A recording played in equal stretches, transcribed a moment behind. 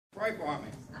Pray for me.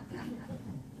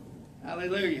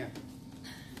 Hallelujah.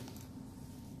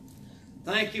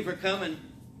 Thank you for coming,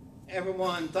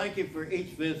 everyone. Thank you for each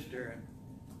visitor.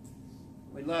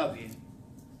 We love you.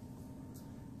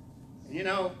 And you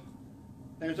know,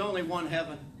 there's only one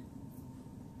heaven.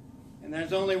 And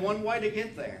there's only one way to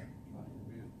get there.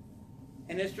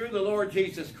 And it's through the Lord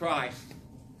Jesus Christ.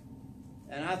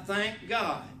 And I thank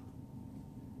God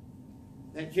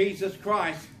that Jesus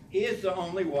Christ is the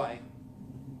only way.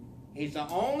 He's the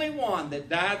only one that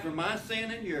died for my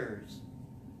sin and yours.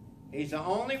 He's the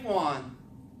only one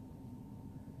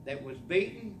that was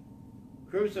beaten,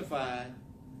 crucified,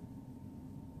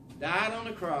 died on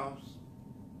the cross,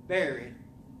 buried,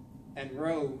 and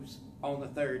rose on the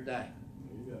third day.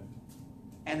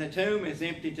 And the tomb is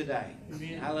empty today.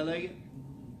 Amen. Hallelujah.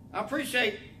 I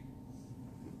appreciate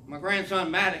my grandson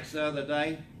Maddox the other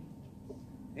day.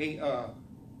 He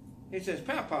says,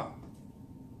 Papa,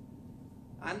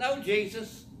 I know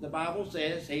Jesus, the Bible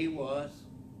says he was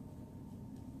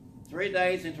 3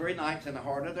 days and 3 nights in the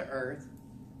heart of the earth.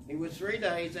 He was 3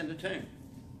 days in the tomb.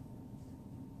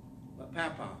 But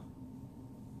Papa,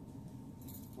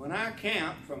 when I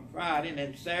count from Friday and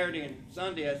then Saturday and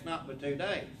Sunday, it's not but 2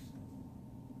 days.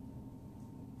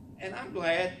 And I'm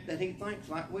glad that he thinks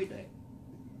like we do.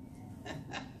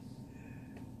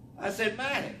 I said,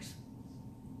 Maddox,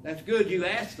 that's good you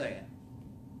asked that.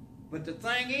 But the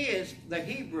thing is, the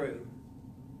Hebrew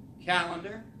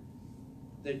calendar,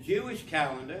 the Jewish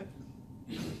calendar,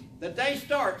 the day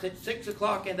starts at 6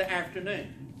 o'clock in the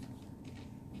afternoon.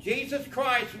 Jesus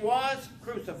Christ was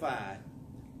crucified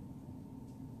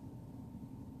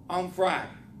on Friday.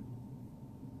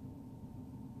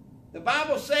 The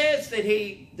Bible says that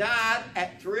he died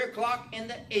at 3 o'clock in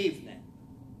the evening.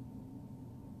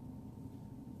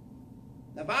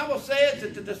 The Bible says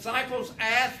that the disciples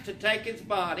asked to take his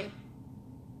body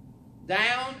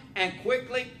down and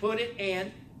quickly put it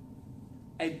in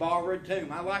a borrowed tomb.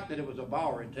 I like that it was a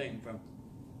borrowed tomb from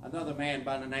another man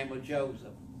by the name of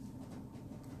Joseph.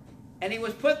 And he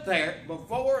was put there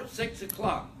before 6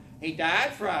 o'clock. He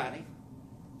died Friday.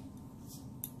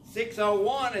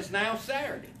 6:01 is now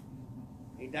Saturday.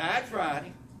 He died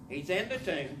Friday. He's in the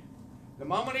tomb. The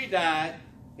moment he died,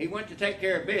 he went to take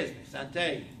care of business, I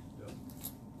tell you.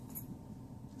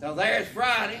 So there's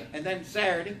Friday, and then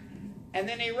Saturday. And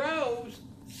then he rose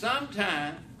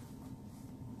sometime,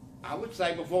 I would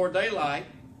say before daylight,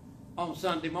 on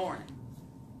Sunday morning.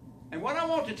 And what I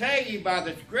want to tell you by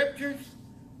the scriptures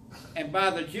and by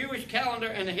the Jewish calendar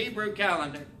and the Hebrew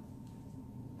calendar,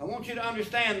 I want you to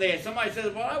understand this. Somebody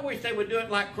says, well, I wish they would do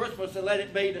it like Christmas and let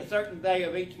it be the certain day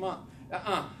of each month.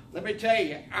 Let me tell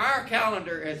you, our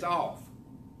calendar is off.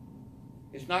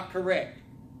 It's not correct.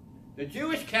 The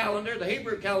Jewish calendar, the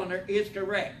Hebrew calendar, is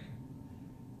correct.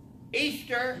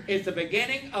 Easter is the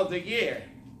beginning of the year.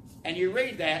 And you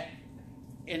read that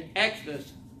in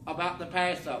Exodus about the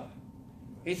Passover.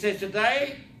 He says,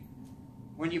 today,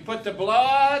 when you put the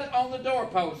blood on the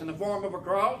doorpost in the form of a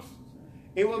cross,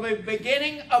 it will be the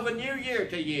beginning of a new year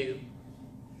to you.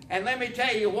 And let me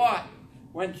tell you what,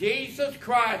 when Jesus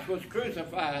Christ was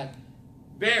crucified,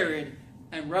 buried,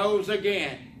 and rose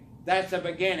again, that's the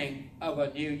beginning of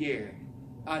a new year,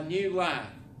 a new life.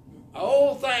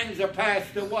 Old things are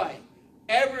passed away.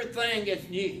 Everything is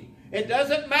new. It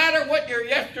doesn't matter what your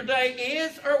yesterday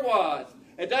is or was.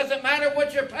 It doesn't matter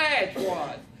what your past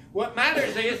was. What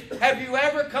matters is, have you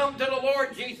ever come to the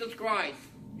Lord Jesus Christ?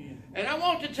 And I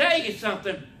want to tell you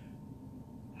something.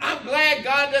 I'm glad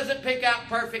God doesn't pick out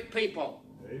perfect people.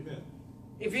 Amen.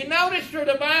 If you notice through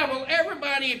the Bible,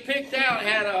 everybody he picked out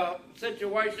had a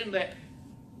situation that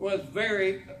was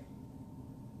very,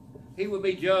 he would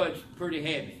be judged pretty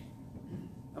heavy.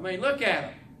 I mean, look at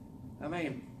them. I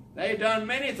mean, they've done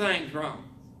many things wrong.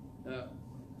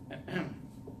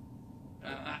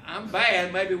 I'm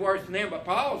bad, maybe worse than them, but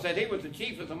Paul said he was the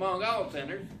chiefest among all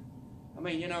sinners. I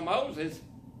mean, you know, Moses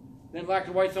didn't like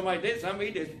the way somebody did something.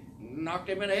 He just knocked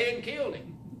him in the head and killed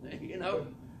him, you know.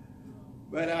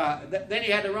 But then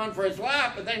he had to run for his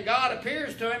life, but then God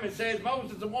appears to him and says,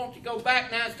 Moses, I want you to go back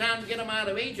now. It's time to get him out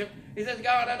of Egypt. He says,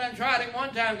 God, I done tried it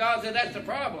one time. God said, that's the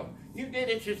problem. You did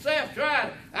it yourself. Tried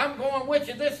it. I'm going with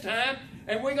you this time,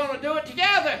 and we're going to do it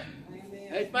together.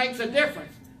 Amen. It makes a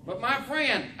difference. But my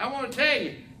friend, I want to tell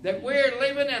you that we're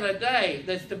living in a day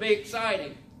that's to be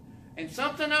exciting. And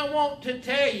something I want to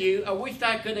tell you, I wish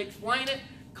I could explain it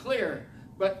clearer.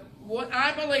 But what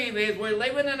I believe is we're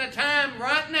living in a time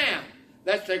right now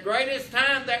that's the greatest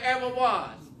time there ever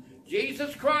was.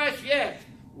 Jesus Christ, yes,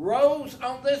 rose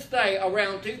on this day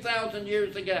around 2,000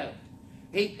 years ago.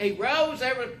 He rose,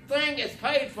 everything is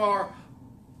paid for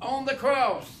on the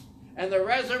cross. And the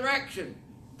resurrection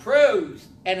proves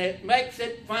and it makes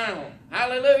it final.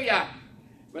 Hallelujah.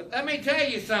 But let me tell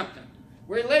you something.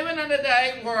 We're living in a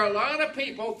day where a lot of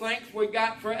people think we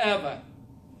got forever.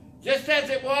 Just as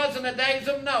it was in the days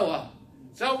of Noah,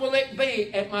 so will it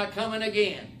be at my coming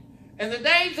again. In the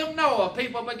days of Noah,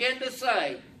 people begin to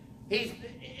say,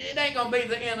 it ain't going to be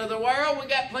the end of the world. We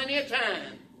got plenty of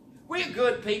time. We're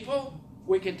good people.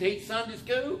 We can teach Sunday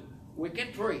school. We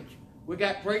can preach. We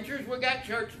got preachers. We got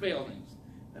church buildings.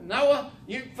 And Noah,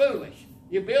 you foolish.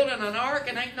 You're building an ark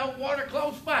and ain't no water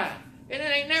close by. And it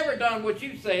ain't never done what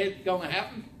you said is going to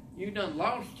happen. You done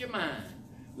lost your mind.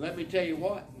 Let me tell you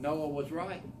what, Noah was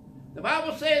right. The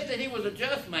Bible says that he was a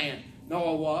just man.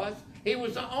 Noah was. He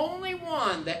was the only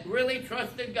one that really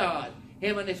trusted God,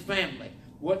 him and his family.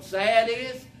 What's sad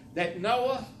is that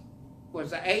Noah was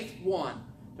the 8th one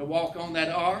to walk on that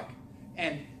ark,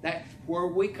 and that's where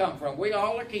we come from. We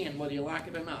all are kin, whether you like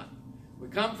it or not. We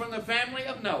come from the family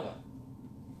of Noah.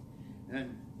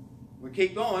 And we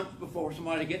keep going before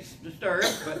somebody gets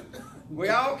disturbed, but we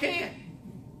all can.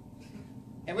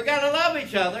 And we got to love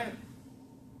each other,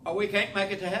 or we can't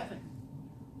make it to heaven.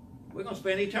 We're going to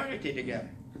spend eternity together.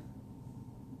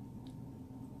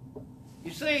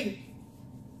 You see,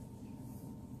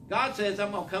 God says,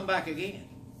 I'm going to come back again.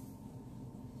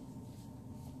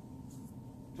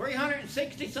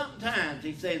 360-something times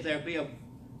he says there'll be a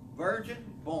virgin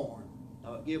born,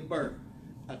 give birth.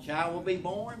 A child will be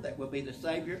born that will be the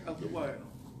Savior of the world.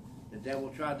 The devil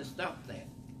tried to stop that.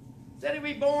 Said he'd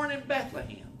be born in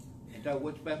Bethlehem. And told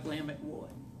which Bethlehem it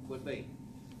would be.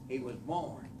 He was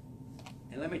born.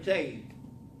 And let me tell you,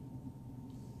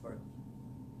 for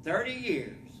 30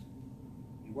 years,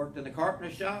 he worked in the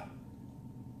carpenter shop.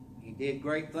 He did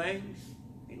great things.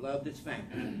 He loved his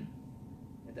family.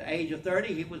 At the age of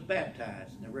 30, he was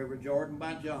baptized in the River Jordan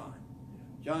by John.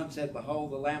 John said,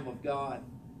 behold the Lamb of God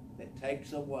that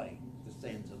takes away the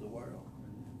sins of the world.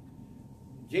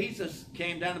 Jesus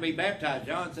came down to be baptized.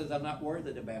 John says, I'm not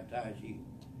worthy to baptize you.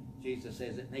 Jesus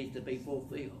says it needs to be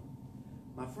fulfilled.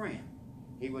 My friend,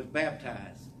 he was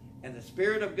baptized, and the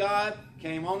Spirit of God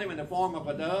came on him in the form of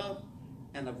a dove,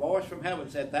 and the voice from heaven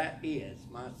said, that is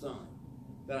my Son,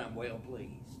 that I'm well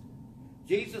pleased.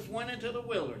 Jesus went into the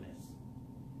wilderness,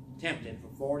 tempted for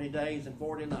 40 days and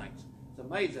 40 nights. It's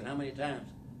amazing how many times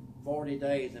 40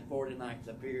 days and 40 nights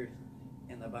appears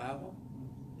in the Bible.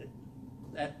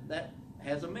 That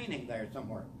has a meaning there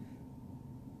somewhere.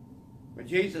 But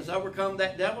Jesus overcome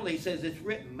that devil. He says it's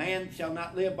written, man shall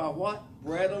not live by what?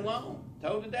 Bread alone.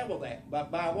 Told the devil that. But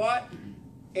by what?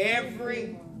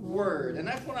 Every word. And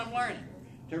that's what I'm learning.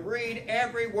 To read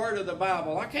every word of the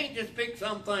Bible. I can't just pick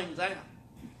some things out.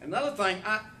 Another thing,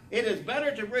 it is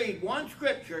better to read one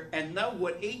scripture and know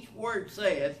what each word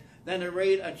says than to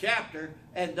read a chapter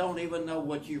and don't even know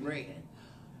what you read.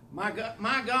 My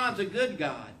God's a good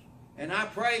God. And I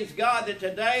praise God that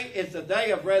today is the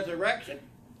day of resurrection.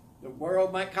 The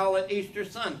world might call it Easter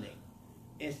Sunday.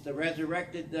 It's the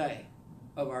resurrected day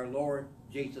of our Lord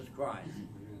Jesus Christ.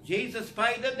 Jesus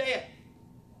paid the debt.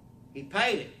 He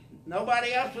paid it.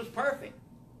 Nobody else was perfect.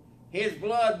 His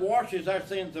blood washes our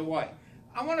sins away.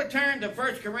 I want to turn to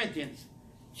 1 Corinthians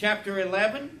chapter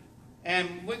 11,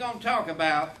 and we're going to talk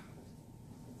about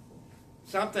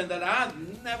something that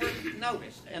I've never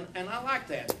noticed, and I like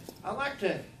that. I like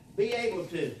to be able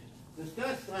to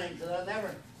discuss things that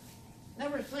I've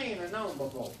never seen or known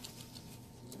before,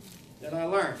 that I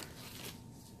learned.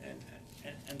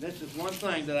 And this is one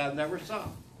thing that I've never saw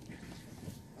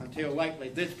until lately,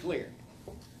 this clear.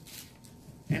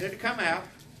 And it'll come out.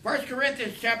 1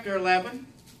 Corinthians chapter 11,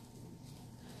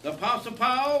 the Apostle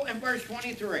Paul in verse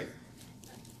 23.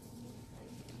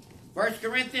 1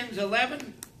 Corinthians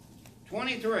 11,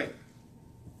 23.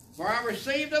 For I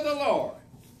received of the Lord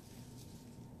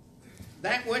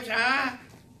that which I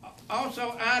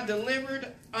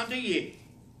delivered unto you,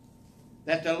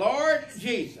 that the Lord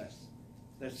Jesus,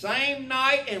 the same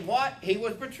night in what he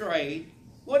was betrayed,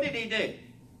 what did he do?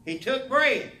 He took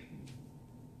bread.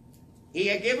 He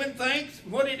had given thanks.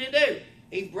 What did he do?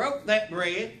 He broke that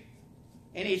bread,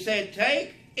 and he said,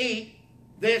 take, eat,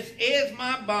 this is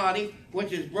my body,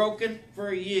 which is broken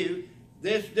for you.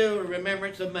 This do in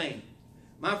remembrance of me.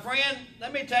 My friend,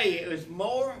 let me tell you, it was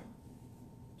more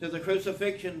to the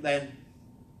crucifixion than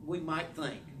we might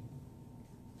think.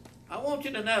 I want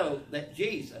you to know that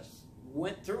Jesus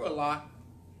went through a lot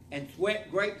and sweat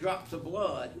great drops of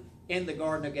blood in the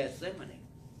Garden of Gethsemane.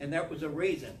 And that was a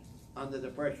reason under the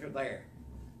pressure there.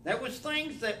 There was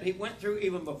things that he went through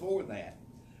even before that.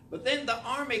 But then the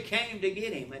army came to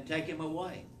get him and take him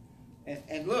away.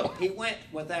 And look, he went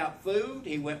without food,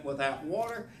 he went without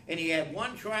water, and he had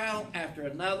one trial after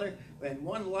another, and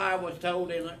one lie was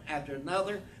told in after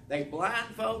another. They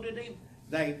blindfolded him,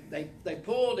 they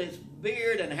pulled his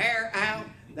beard and hair out,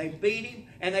 they beat him,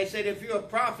 and they said, if you're a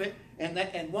prophet,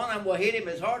 and one of them will hit him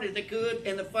as hard as they could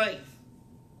in the face.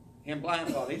 Him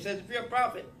blindfolded. He says, if you're a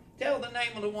prophet, tell the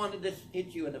name of the one that just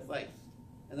hit you in the face.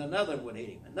 And another would hit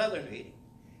him, another would hit him.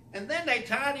 And then they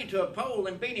tied him to a pole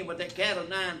and beat him with that cat of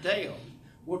nine tails,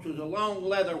 which was a long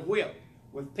leather whip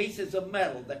with pieces of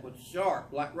metal that was sharp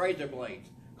like razor blades,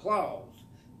 claws,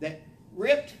 that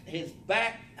ripped his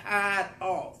back hide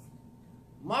off,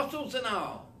 muscles and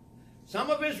all. Some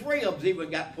of his ribs even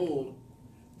got pulled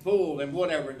and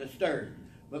whatever disturbed.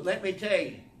 But let me tell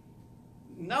you,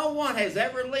 no one has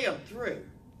ever lived through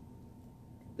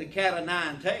the cat of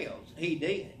nine tails. He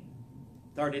did.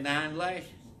 39 lashes.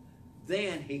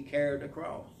 Then he carried a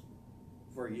cross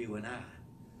for you and I.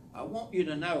 I want you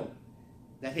to know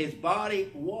that his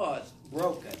body was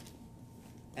broken.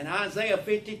 And Isaiah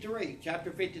 53,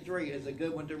 chapter 53 is a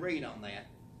good one to read on that.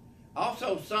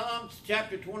 Also Psalms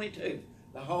chapter 22,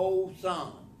 the whole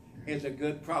psalm is a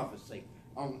good prophecy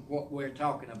on what we're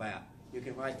talking about. You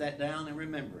can write that down and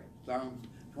remember it. Psalms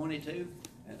 22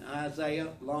 and Isaiah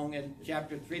along in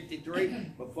chapter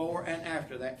 53, before and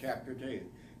after that chapter 2.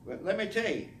 But let me tell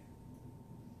you,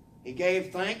 he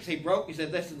gave thanks, he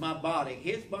said, this is my body.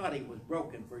 His body was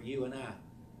broken for you and I.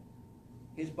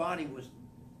 His body was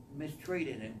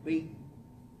mistreated and beaten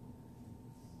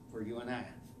for you and I.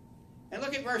 And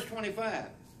look at verse 25.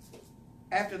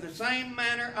 After the same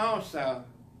manner also,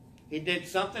 he did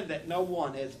something that no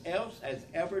one else has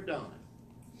ever done.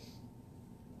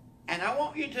 And I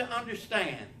want you to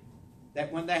understand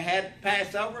that when they had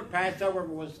Passover, Passover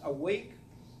was a week,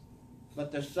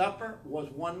 but the supper was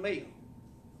one meal.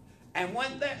 And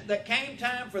when there came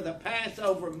time for the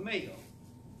Passover meal,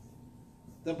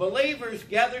 the believers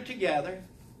gathered together,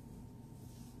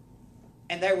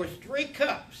 and there was 3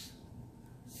 cups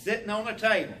sitting on a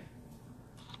table.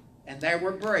 And there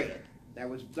were bread. There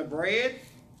was the bread,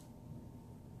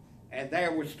 and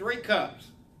there was 3 cups.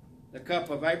 The cup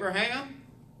of Abraham,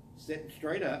 sitting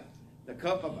straight up. The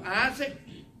cup of Isaac,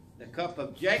 the cup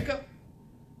of Jacob.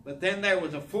 But then there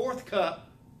was a 4th cup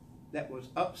that was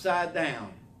upside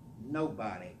down.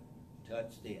 Nobody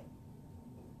touched it.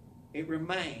 It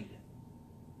remained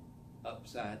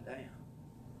upside down.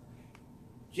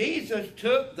 Jesus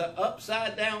took the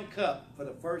upside down cup for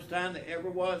the first time that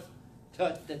ever was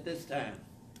touched at this time.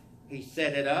 He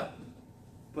set it up,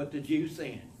 put the juice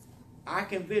in. I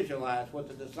can visualize what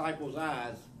the disciples'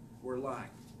 eyes were like.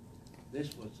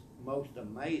 This was most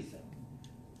amazing.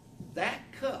 That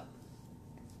cup,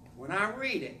 when I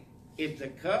read it, is the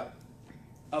cup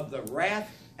of the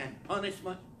wrath and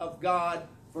punishment of God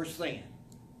for sin.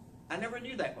 I never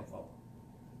knew that before.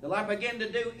 Till I began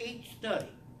to do each study,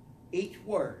 each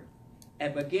word,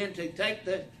 and begin to take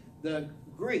the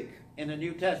Greek in the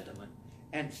New Testament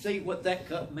and see what that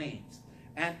cup means.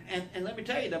 And let me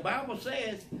tell you, the Bible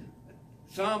says,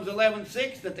 Psalms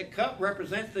 11:6, that the cup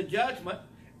represents the judgment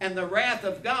and the wrath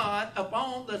of God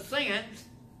upon the sins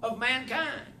of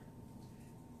mankind.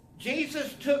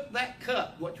 Jesus took that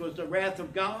cup, which was the wrath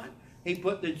of God. He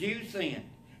put the juice in.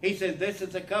 He says, this is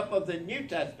the cup of the New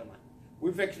Testament.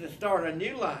 We're fixing to start a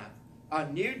new life, a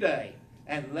new day.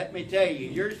 And let me tell you,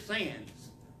 your sins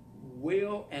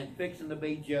will and fixing to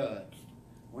be judged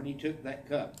when he took that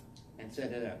cup and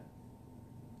set it up.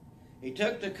 He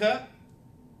took the cup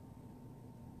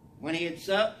when he had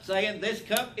supped, saying, this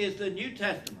cup is the New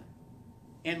Testament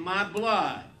in my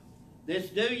blood. This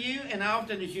do you, and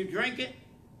often as you drink it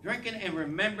in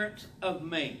remembrance of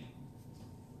me.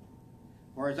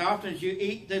 For as often as you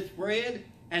eat this bread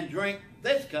and drink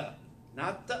this cup,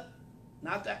 not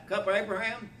that cup of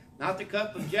Abraham, not the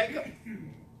cup of Jacob,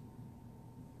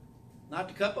 not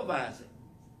the cup of Isaac,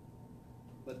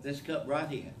 but this cup right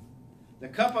here. The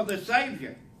cup of the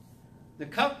Savior. The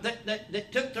cup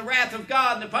that took the wrath of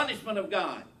God and the punishment of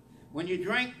God. When you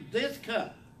drink this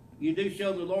cup, you do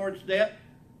show the Lord's death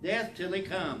till he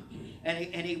comes.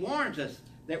 And he warns us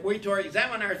that we to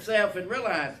examine ourselves and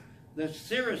realize the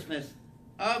seriousness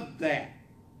of that.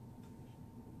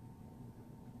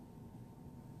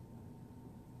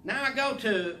 Now I go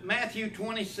to Matthew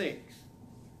 26.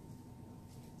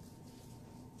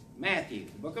 Matthew,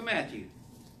 the book of Matthew,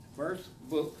 first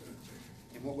book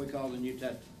in what we call the New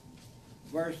Testament.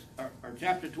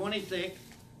 Chapter 26,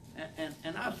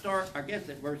 and I'll start, I guess,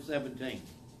 at verse 17.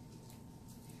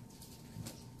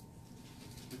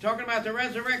 We're talking about the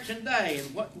resurrection day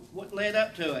and what led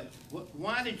up to it.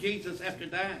 Why did Jesus have to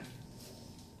die?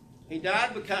 He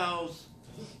died because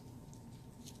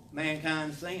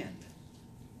mankind sinned.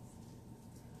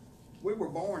 We were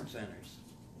born sinners.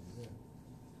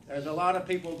 There's a lot of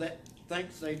people that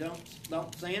thinks they don't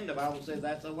sin. The Bible says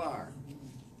that's a liar.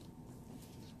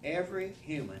 Every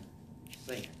human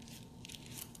sins.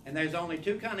 And there's only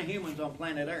two kind of humans on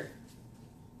planet Earth.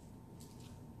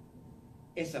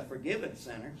 It's a forgiven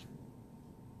sinner,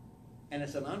 and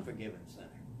it's an unforgiven sinner.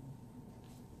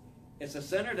 It's a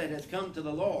sinner that has come to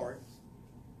the Lord,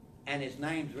 and his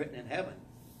name's written in heaven.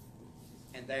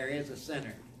 And there is a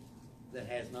sinner that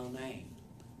has no name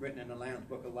written in the Lamb's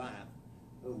Book of Life,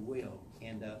 who will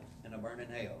end up in a burning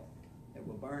hell that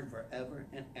will burn forever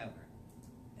and ever,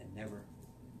 and never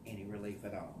any relief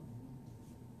at all.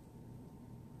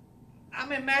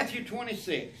 I'm in Matthew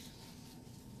 26,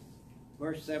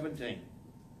 verse 17.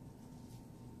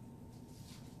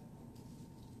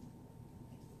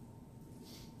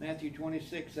 Matthew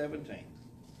 26, 17.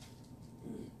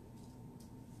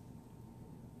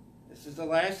 This is the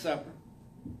Last Supper.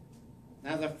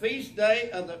 Now the feast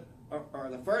day of the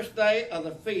first day of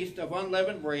the feast of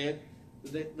unleavened bread,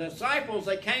 the disciples,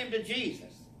 they came to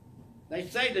Jesus. They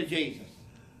say to Jesus,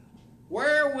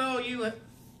 "Where will you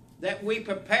that we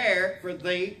prepare for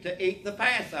thee to eat the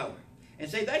Passover?" And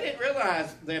see, they didn't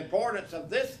realize the importance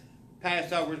of this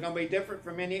Passover is going to be different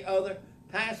from any other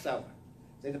Passover.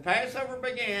 See, the Passover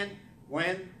began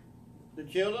when the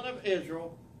children of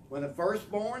Israel, when the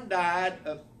firstborn died,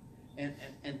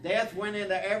 and death went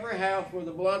into every house where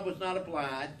the blood was not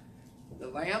applied. The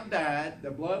lamb died.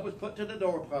 The blood was put to the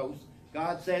doorpost.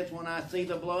 God says, when I see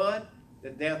the blood,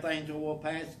 the death angel will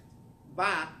pass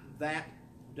by that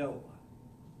door.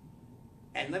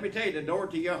 And let me tell you, the door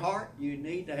to your heart, you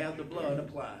need to have the blood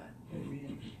applied.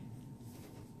 Amen.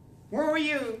 Where will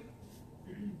you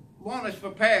want us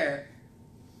prepared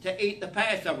to eat the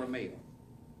Passover meal?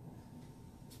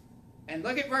 And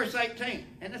look at verse 18.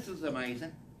 And this is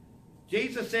amazing.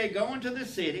 Jesus said, "Go into the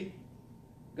city,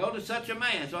 go to such a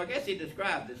man." So I guess he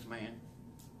described this man.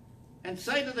 "And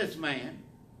say to this man,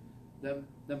 the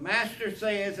master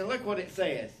says," and look what it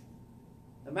says.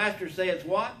 The master says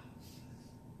what?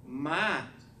 "My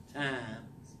time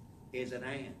is at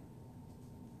hand."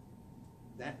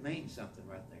 That means something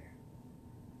right there.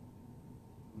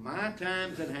 My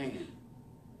time's at hand.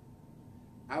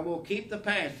 "I will keep the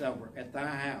Passover at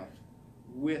thy house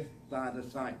with thy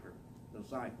disciples."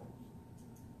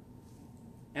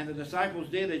 And the disciples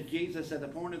did as Jesus had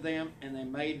appointed them, and they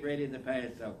made ready the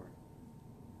Passover.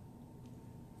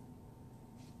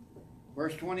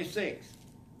 Verse 26.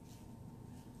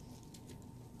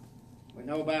 We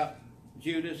know about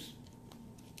Judas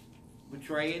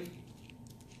betraying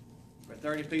for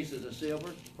 30 pieces of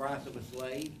silver, the price of a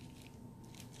slave.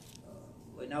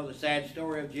 We know the sad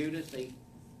story of Judas.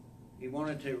 He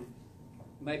wanted to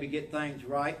maybe get things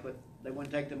right, but they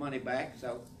wouldn't take the money back.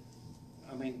 So,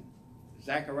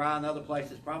 Zechariah and other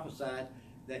places prophesied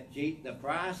that the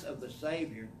price of the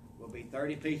Savior will be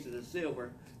 30 pieces of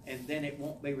silver, and then it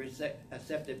won't be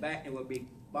accepted back. It will be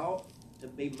bought to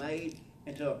be made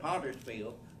into a potter's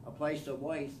field, a place of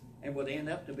waste, and would end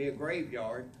up to be a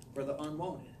graveyard for the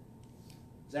unwanted.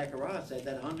 Zechariah said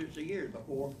that hundreds of years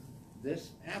before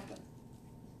this happened.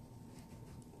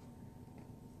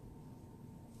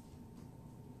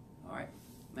 All right,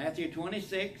 Matthew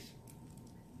 26.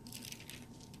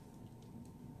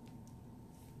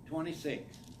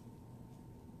 26.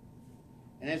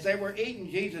 "And as they were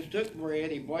eating, Jesus took bread,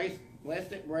 he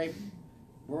blessed it,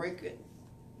 broke it,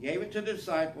 gave it to the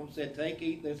disciples, said, 'Take,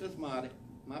 eat, this is my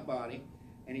body.'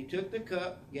 And he took the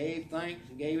cup, gave thanks,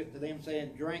 and gave it to them,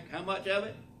 saying, 'Drink.'" How much of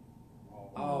it?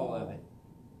 All of it.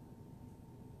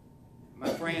 My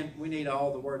friend, we need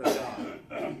all the Word of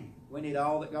God. We need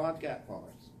all that God's got for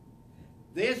us.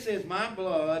 "This is my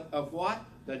blood of" what?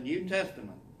 "The New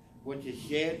Testament, which is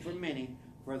shed for many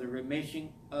for the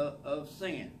remission of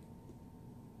sin."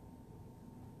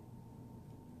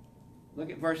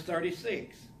 Look at verse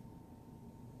 36.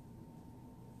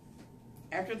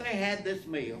 After they had this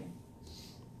meal,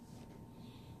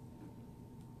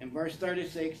 in verse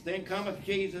 36, "Then cometh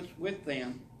Jesus with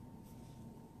them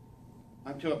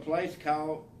unto a place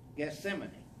called Gethsemane."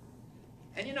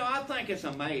 And I think it's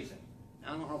amazing.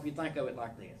 I don't know if you think of it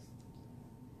like this.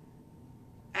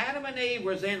 Adam and Eve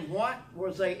was in, what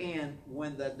was they in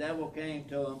when the devil came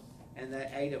to them and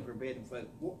they ate of forbidden food?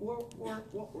 What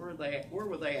were they at? Where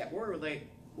were they at? Where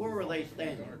were they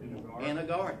standing? In a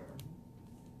garden.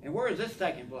 And where is this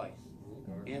taking place?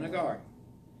 In a garden.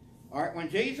 All right, when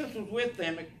Jesus was with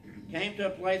them, it came to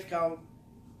a place called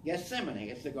Gethsemane.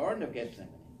 It's the Garden of Gethsemane.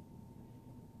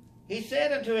 He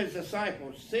said unto his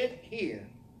disciples, "Sit here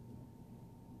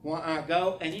while I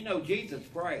go." And Jesus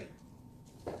prayed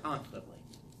constantly.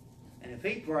 And if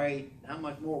he prayed, how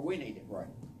much more we need to pray?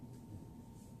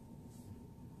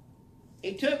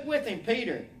 He took with him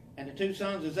Peter and the two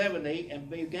sons of Zebedee and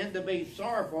began to be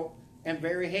sorrowful and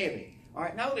very heavy. All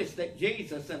right, notice that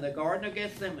Jesus in the Garden of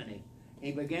Gethsemane,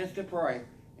 he begins to pray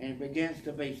and he begins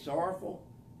to be sorrowful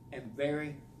and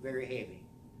very, very heavy.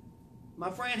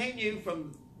 My friend, he knew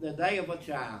from the day of a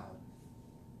child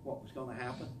what was going to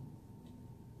happen.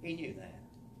 He knew that.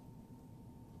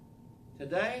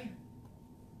 Today,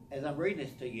 as I'm reading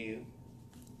this to you,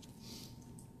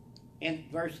 in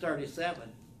verse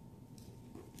 37,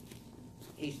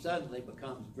 he suddenly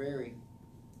becomes very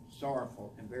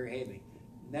sorrowful and very heavy.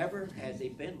 Never has he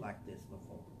been like this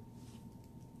before.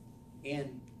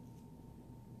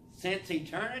 Since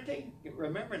eternity,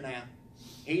 remember now,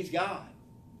 he's God.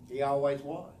 He always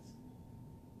was.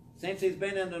 Since he's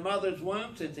been in the mother's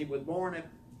womb, since he was born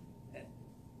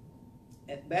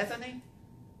at Bethany,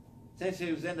 since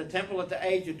he was in the temple at the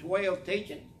age of 12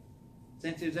 teaching,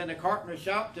 since he was in the carpenter's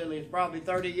shop till he was probably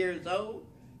 30 years old,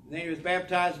 and then he was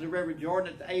baptized in the river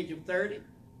Jordan at the age of 30.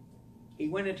 He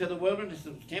went into the wilderness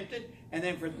and was tempted, and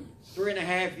then for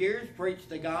 3.5 years preached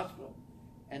the gospel.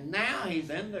 And now he's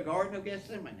in the Garden of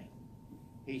Gethsemane.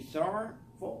 He's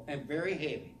sorrowful and very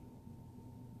heavy.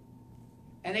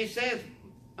 And he says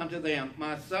unto them,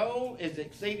 my soul is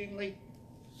exceedingly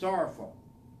sorrowful,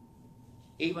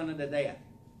 even unto death.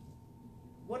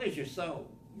 What is your soul?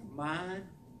 Your mind,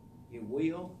 your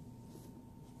will,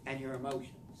 and your emotions.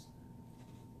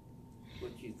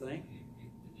 What you think,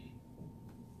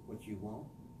 what you want,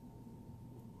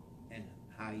 and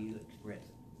how you express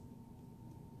it.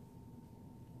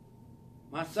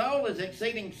 My soul is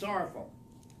exceeding sorrowful,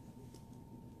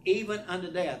 even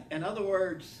unto death. In other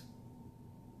words,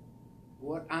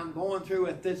 what I'm going through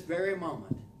at this very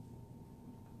moment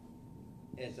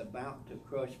is about to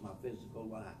crush my physical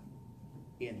life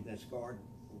in this garden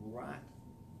right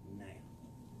now.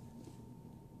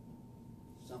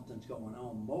 Something's going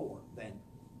on more than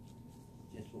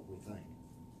just what we think.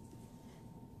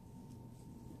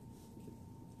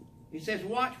 He says,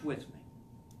 watch with me.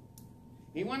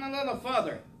 He went a little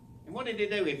further. And what did he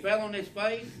do? He fell on his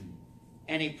face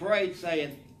and he prayed,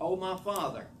 saying, oh, my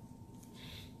Father,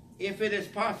 if it is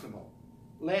possible,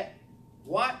 let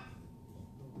what?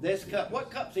 This cup. What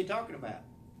cup's he talking about?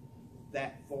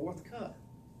 That fourth cup.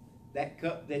 That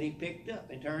cup that he picked up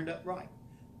and turned upright.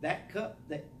 That cup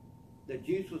that the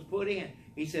juice was put in.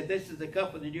 He said, this is the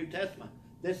cup of the New Testament.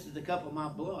 This is the cup of my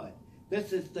blood.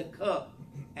 This is the cup.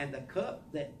 And the cup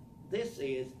that this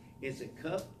is a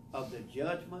cup of the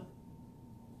judgment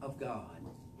of God.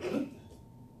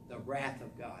 The wrath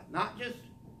of God. Not just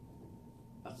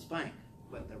a spank,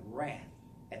 but the wrath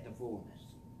at the fullness.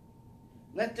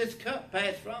 Let this cup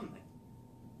pass from me.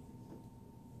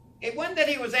 It wasn't that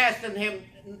he was asking him,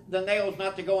 the nails,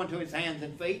 not to go into his hands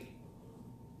and feet.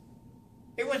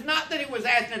 It was not that he was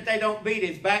asking that they don't beat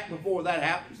his back before that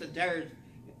happens and tears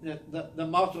the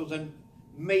muscles and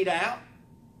meat out.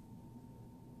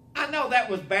 I know that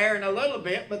was bearing a little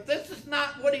bit, but this is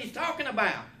not what he's talking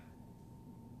about.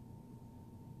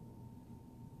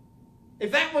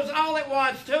 If that was all it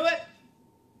was to it,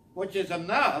 which is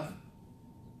enough,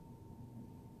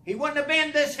 he wouldn't have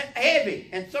been this heavy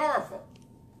and sorrowful.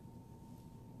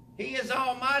 He is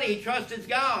almighty. He trusts his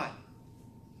God.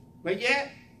 But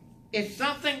yet, it's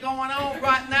something going on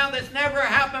right now that's never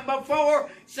happened before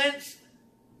since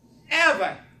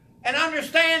ever. And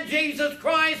understand, Jesus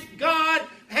Christ, God,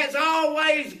 has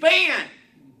always been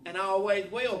and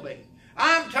always will be.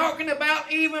 I'm talking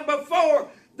about even before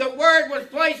the Word was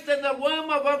placed in the womb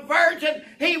of a virgin.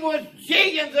 He was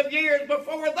zillions of years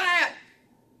before that.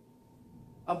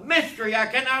 A mystery I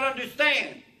cannot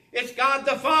understand. It's God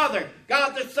the Father,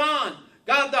 God the Son,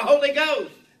 God the Holy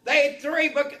Ghost. They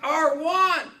three are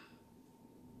one.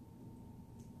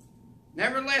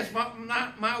 Nevertheless,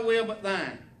 not my will but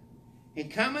thine. He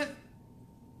cometh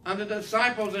unto the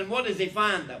disciples, and what does he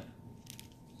find them?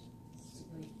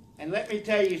 And let me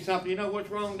tell you something. You know what's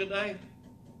wrong today?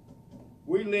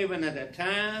 We're living at a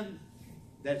time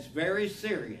that's very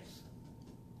serious.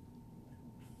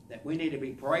 That we need to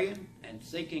be praying and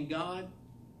seeking God.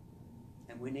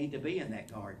 And we need to be in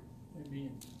that garden.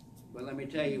 Amen. But let me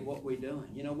tell you what we're doing.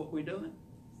 You know what we're doing?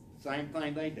 Same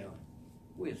thing they're doing.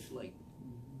 We're asleep.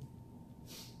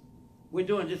 We're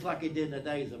doing just like he did in the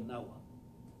days of Noah.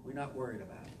 We're not worried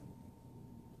about it.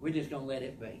 We're just going to let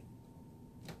it be.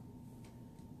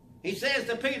 He says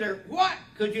to Peter, what?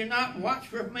 Could you not watch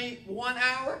for me 1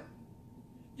 hour?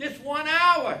 Just 1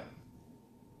 hour.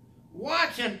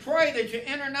 Watch and pray that you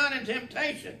enter not in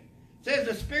temptation. It says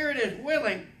the spirit is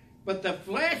willing, but the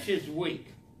flesh is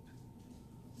weak.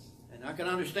 And I can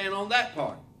understand on that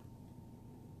part.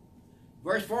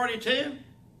 Verse 42,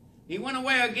 he went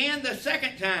away again the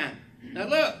second time. Now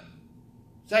look,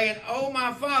 saying, O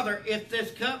my Father, if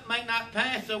this cup may not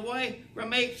pass away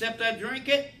from me except I drink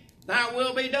it, thy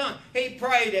will be done. He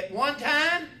prayed it one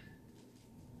time.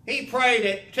 He prayed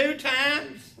it 2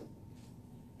 times.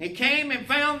 He came and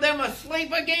found them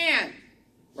asleep again,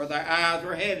 for their eyes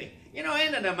were heavy. You know,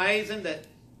 isn't it amazing that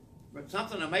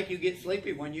something to make you get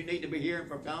sleepy when you need to be hearing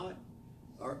from God?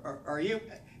 Or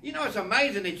you know, it's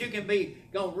amazing that you can be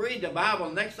going to read the Bible,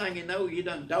 and next thing you know, you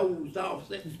done dozed off,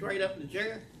 sitting straight up in the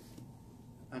chair.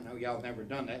 I know y'all never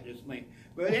done that, just me.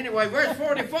 But anyway, verse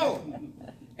 44.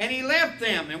 And he left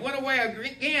them and went away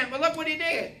again. But look what he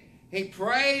did. He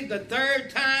prayed the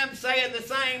 3rd time, saying the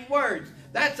same words.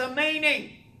 That's a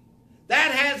meaning.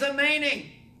 That has a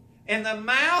meaning. In the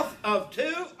mouth of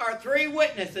 2 or 3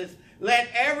 witnesses, let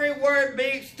every word be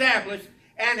established.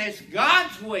 And it's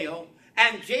God's will.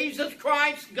 And Jesus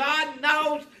Christ, God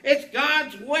knows it's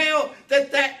God's will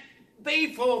that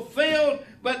be fulfilled.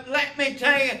 But let me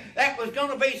tell you, that was going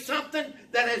to be something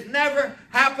that has never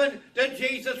happened to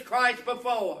Jesus Christ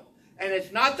before. And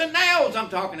it's not the nails I'm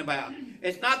talking about.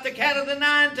 It's not the cat of the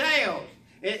 9 tails.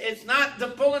 It's not the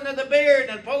pulling of the beard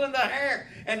and pulling the hair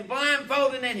and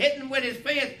blindfolding and hitting with his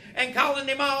fist and calling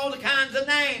him all the kinds of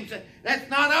names. That's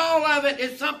not all of it.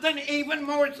 It's something even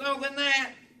more so than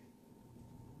that.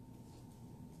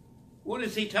 What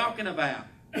is he talking about?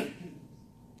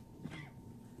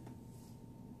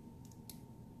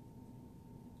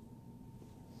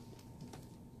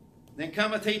 Then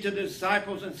cometh he to the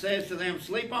disciples and says to them,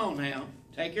 Sleep on now,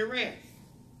 take your rest.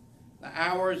 The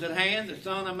hour is at hand, the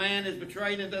Son of Man is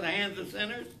betrayed into the hands of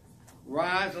sinners.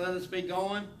 Rise, let us be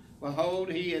going.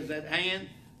 Behold, he is at hand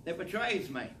that betrays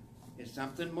me. It's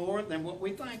something more than what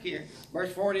we think here.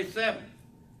 Verse 47.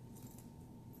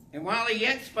 And while he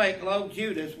yet spake, lo,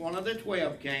 Judas, one of the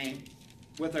 12, came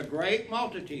with a great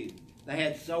multitude. They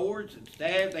had swords and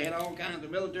staves. They had all kinds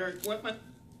of military equipment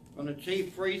from the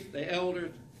chief priests, the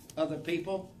elders of the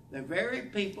people, the very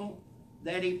people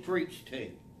that he preached to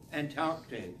and talked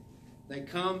to. They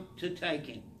come to take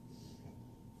him.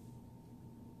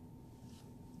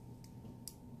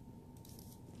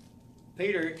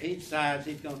 Peter, he decides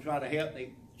he's going to try to help. He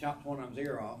chops one of them's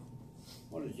ear off.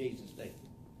 What does Jesus do?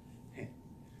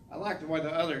 I like the way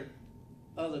the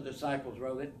other disciples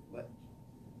wrote it, but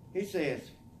he says,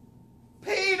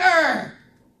 Peter,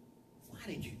 why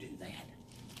did you do that?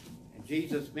 And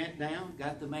Jesus bent down,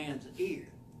 got the man's ear,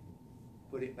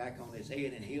 put it back on his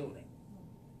head and healed him.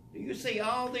 Do you see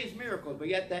all these miracles, but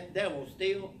yet that devil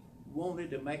still wanted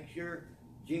to make sure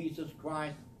Jesus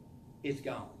Christ is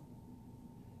gone.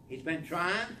 He's been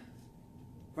trying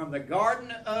from the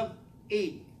Garden of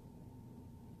Eden.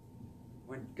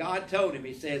 When God told him,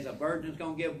 he says, a virgin's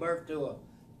going to give birth to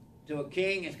a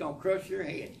king, it's going to crush your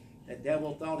head. The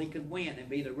devil thought he could win and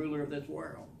be the ruler of this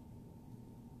world.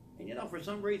 And you know, for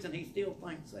some reason, he still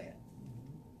thinks that.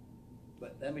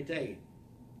 But let me tell you,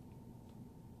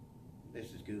 this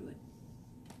is good.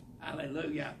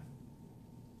 Hallelujah.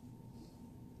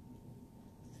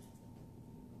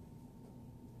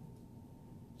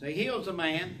 So he heals a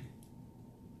man.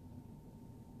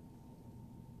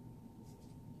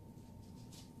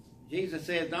 Jesus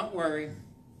says, don't worry.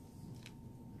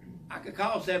 I could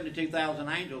call 72,000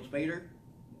 angels, Peter,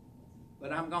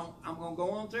 but I'm going to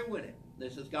go on through with it.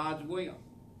 This is God's will.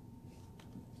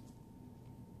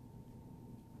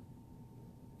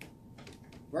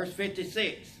 Verse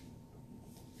 56.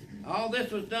 All this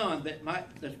was done that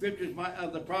the scriptures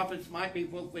of the prophets might be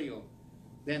fulfilled.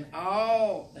 Then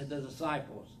all of the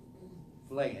disciples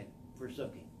fled,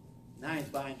 forsook him. Now he's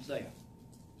by himself.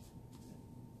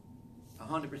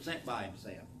 100% by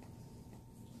himself.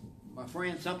 My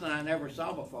friend, something I never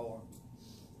saw before.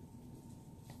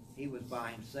 He was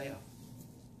by himself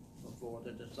before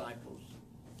the disciples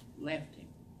left him.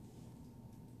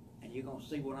 And you're going to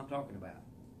see what I'm talking about.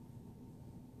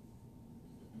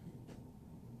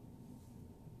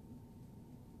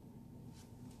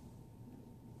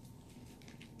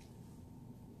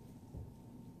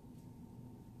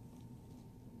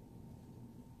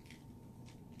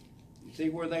 See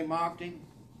where they mocked him?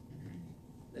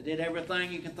 They did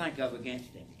everything you can think of against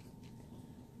him.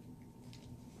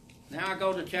 Now I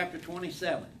go to chapter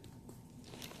 27.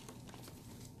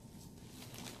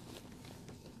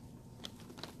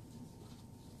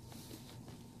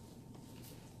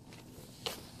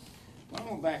 I'm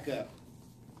going to back up.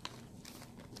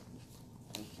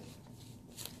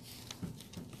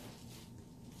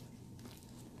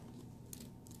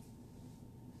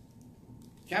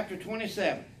 Chapter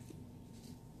 27.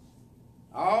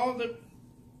 All the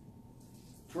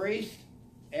priests,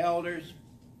 elders,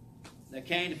 They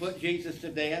came to put Jesus to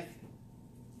death.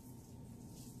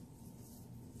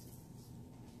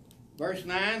 Verse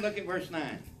 9, look at verse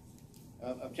 9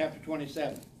 of chapter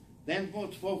 27. Then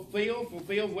was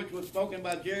fulfilled which was spoken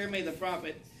by Jeremy the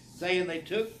prophet, saying, they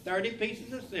took 30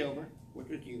 pieces of silver, which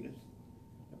was Judas,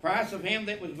 the price of him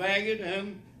that was valued,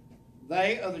 whom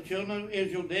they of the children of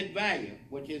Israel did value,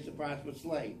 which is the price of a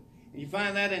slave. And you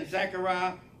find that in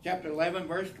Zechariah chapter 11,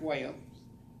 verse 12,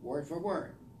 word for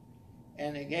word.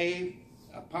 And it gave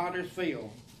a potter's field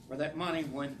for that money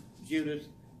when Judas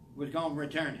was going to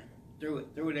return it. Threw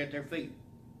it at their feet.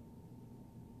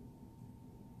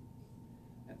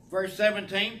 At verse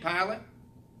 17, Pilate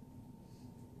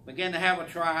began to have a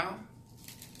trial.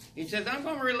 He says, I'm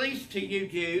going to release to you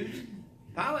Jews.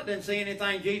 Pilate didn't see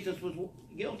anything Jesus was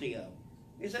guilty of.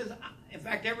 He says, in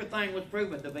fact, everything was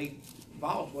proven to be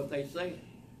false, what they said.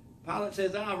 Pilate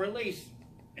says, I'll release.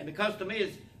 And the custom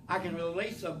is, I can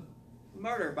release a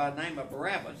murderer by the name of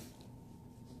Barabbas,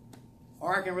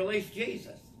 or I can release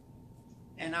Jesus.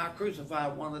 And I'll crucify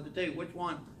one of the two. Which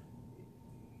one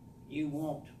you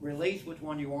want released? Which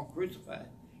one you want crucified?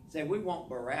 He said, we want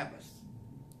Barabbas.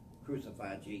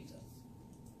 Crucify Jesus.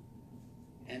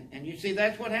 And you see,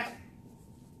 that's what happened.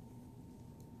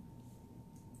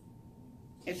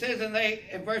 It says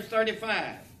in verse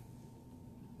 35,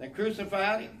 they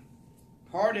crucified him,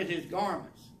 parted his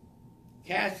garments,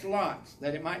 cast lots,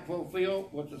 that it might fulfill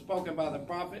what was spoken by the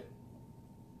prophet.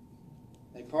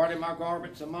 They parted my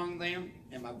garments among them,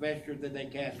 and my vesture did they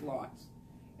cast lots.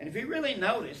 And if you really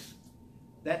notice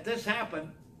that this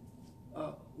happened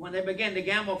when they began to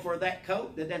gamble for that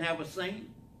coat that didn't have a seam,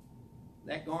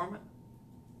 that garment,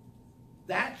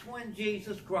 that's when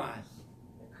Jesus Christ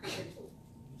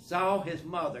saw his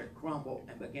mother crumble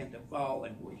and began to fall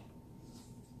and weep.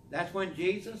 That's when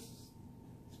Jesus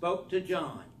spoke to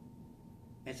John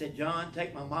and said, John,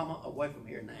 take my mama away from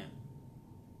here now.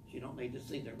 She don't need to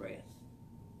see the rest.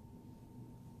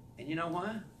 And you know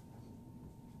why?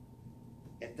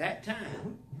 At that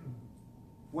time,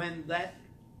 when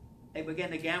they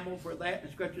began to gamble for that and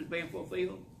the scriptures being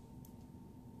fulfilled,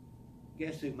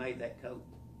 guess who made that coat?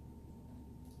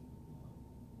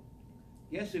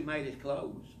 Guess who made his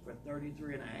clothes for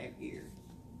 33 and a half years?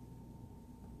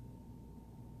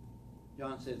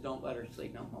 John says, don't let her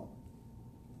see no more.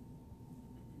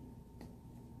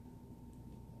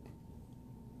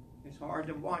 It's hard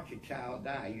to watch a child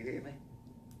die, you hear me?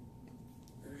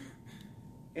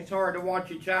 It's hard to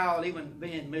watch a child even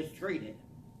being mistreated.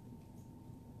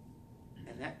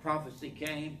 And that prophecy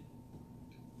came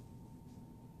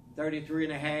 33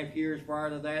 and a half years prior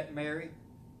to that, Mary.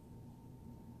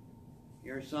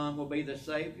 Your son will be the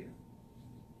Savior.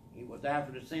 He will die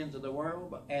for the sins of the world,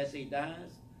 but as he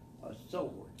dies, a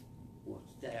sword will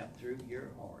stab through your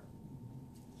heart.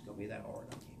 It's going to be that hard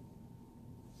on you.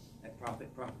 That prophet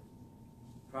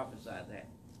prophesied that.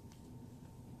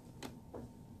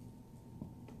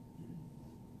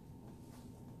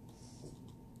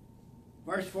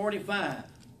 Verse 45.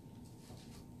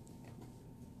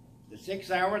 The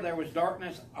 6th hour there was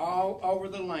darkness all over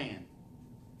the land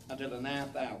until the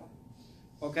 9th hour.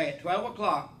 Okay, at 12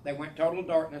 o'clock they went total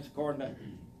darkness according to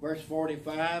verse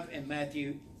 45 in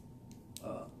Matthew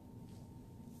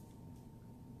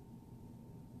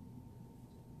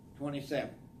 27.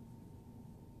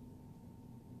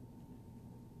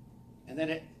 And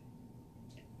then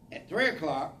at 3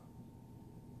 o'clock,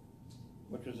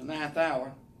 which was the 9th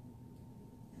hour,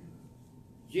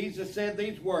 Jesus said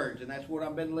these words, and that's what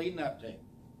I've been leading up to.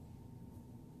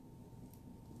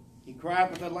 He cried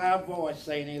with a loud voice,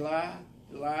 saying, Eli,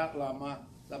 Eli, lama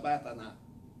sabachthani.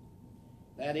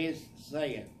 That is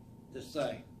saying, to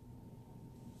say.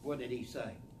 What did he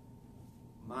say?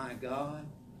 My God,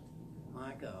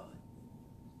 why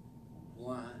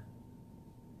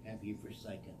have you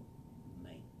forsaken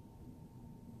me?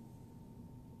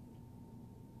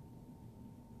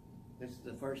 This is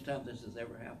the first time this has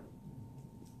ever happened.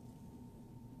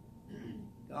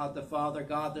 God the Father,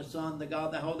 God the Son, the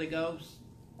God the Holy Ghost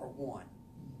are one.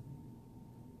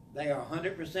 They are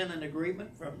 100% in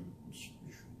agreement from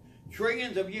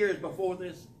trillions of years before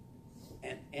this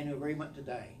and in agreement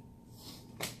today.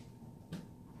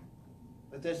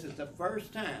 But this is the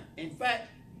first time. In fact,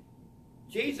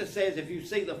 Jesus says if you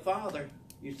see the Father,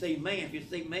 you see me. If you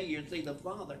see me, you see the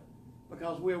Father.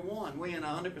 Because we're one. We're in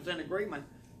 100% agreement.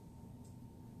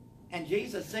 And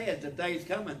Jesus says the day's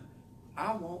coming,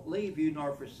 I won't leave you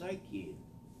nor forsake you.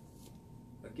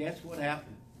 But guess what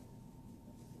happened?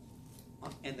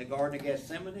 In the Garden of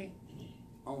Gethsemane,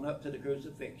 on up to the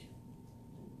crucifixion,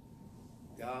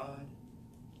 God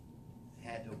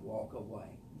had to walk away,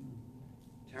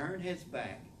 turn his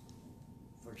back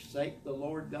for forsake the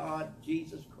Lord God,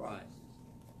 Jesus Christ,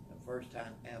 the first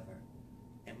time ever.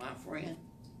 And my friend,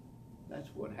 that's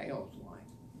what hell's like.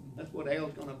 That's what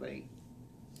hell's going to be.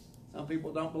 Some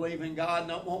people don't believe in God,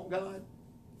 don't want God.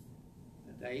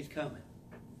 The day's coming.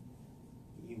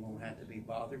 You won't have to be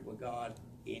bothered with God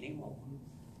anymore.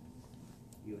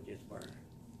 You'll just burn.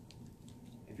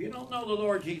 If you don't know the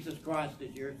Lord Jesus Christ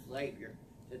as your Savior,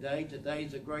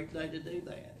 today's a great day to do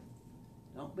that.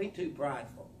 Don't be too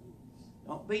prideful.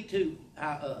 Don't be too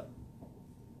high up.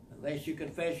 Unless you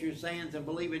confess your sins and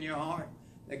believe in your heart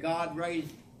that God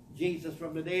raised Jesus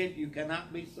from the dead, you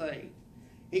cannot be saved.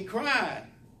 He cried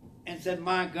and said,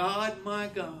 my God,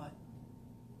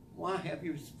 why have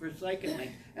you forsaken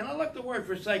me? And I looked the word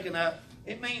forsaken up.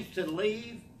 It means to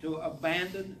leave, to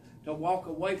abandon, to walk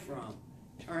away from,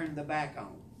 turn the back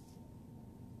on.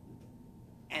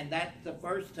 And that's the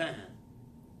first time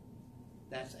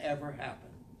that's ever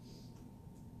happened.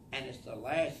 And it's the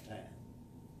last time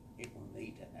it will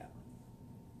need to happen.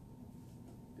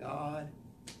 God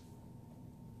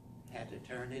had to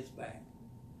turn his back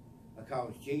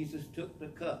because Jesus took the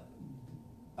cup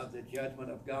of the judgment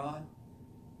of God.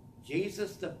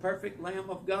 Jesus, the perfect Lamb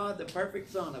of God, the perfect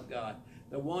Son of God,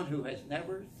 the one who has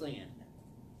never sinned,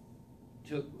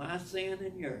 took my sin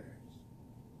and yours,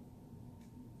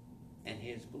 and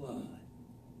his blood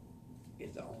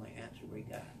is the only answer we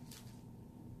got.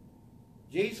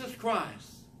 Jesus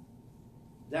Christ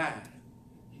died.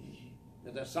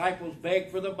 The disciples begged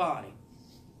for the body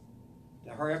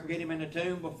to hurry up and get him in the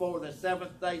tomb before the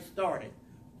seventh day started,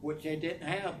 which they didn't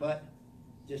have but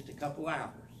just a couple hours.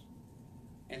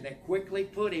 And they quickly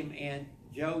put him in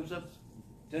Joseph's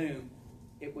tomb.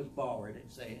 It was barred,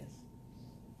 it says.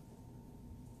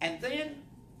 And then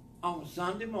on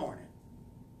Sunday morning,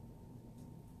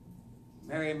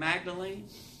 Mary Magdalene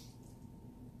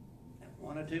and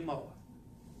one or two more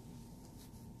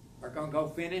are going to go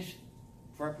finish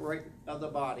preparation of the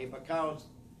body because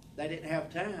they didn't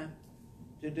have time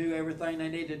to do everything they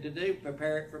needed to do,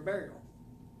 prepare it for burial.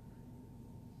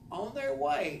 On their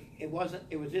way, it was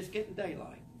just getting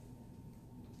daylight.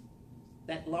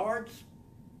 That large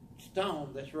stone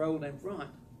that's rolled in front,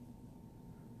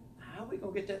 how are we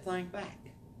going to get that thing back?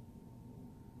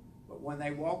 But when they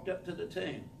walked up to the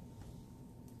tomb,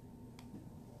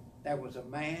 there was a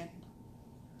man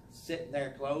sitting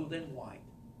there clothed in white.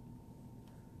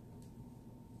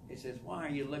 He says, why are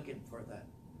you looking for the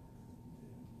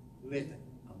living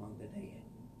among the dead?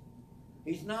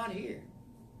 He's not here.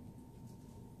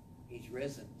 He's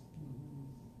risen.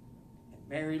 And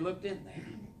Mary looked in there.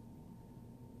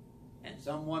 And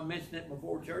someone mentioned it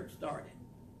before church started.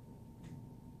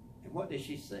 And what did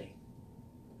she see?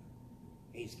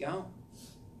 He's gone.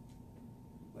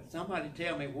 But somebody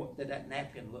tell me, what did that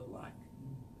napkin look like?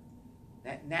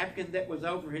 That napkin that was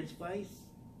over his face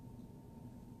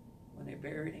when they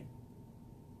buried him,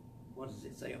 what does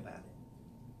it say about it?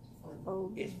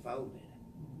 Folded. It's folded.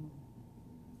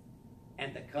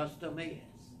 And the custom is,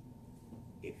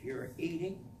 if you're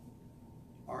eating,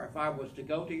 or if I was to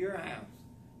go to your house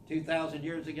 2,000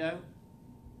 years ago,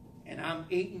 and I'm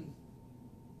eating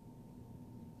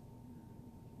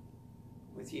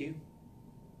with you,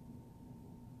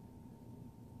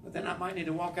 but then I might need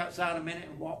to walk outside a minute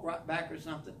and walk right back or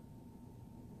something,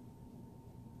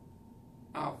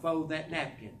 I'll fold that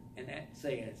napkin, and that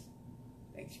says,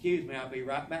 excuse me, I'll be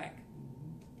right back.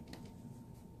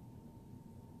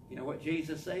 You know what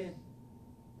Jesus said?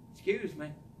 Excuse me,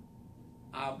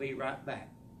 I'll be right back.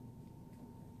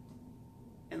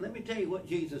 And let me tell you what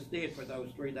Jesus did for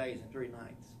those 3 days and 3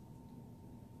 nights.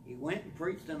 He went and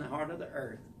preached in the heart of the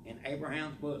earth, in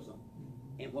Abraham's bosom,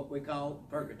 in what we call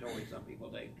purgatory, some people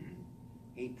do.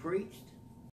 He preached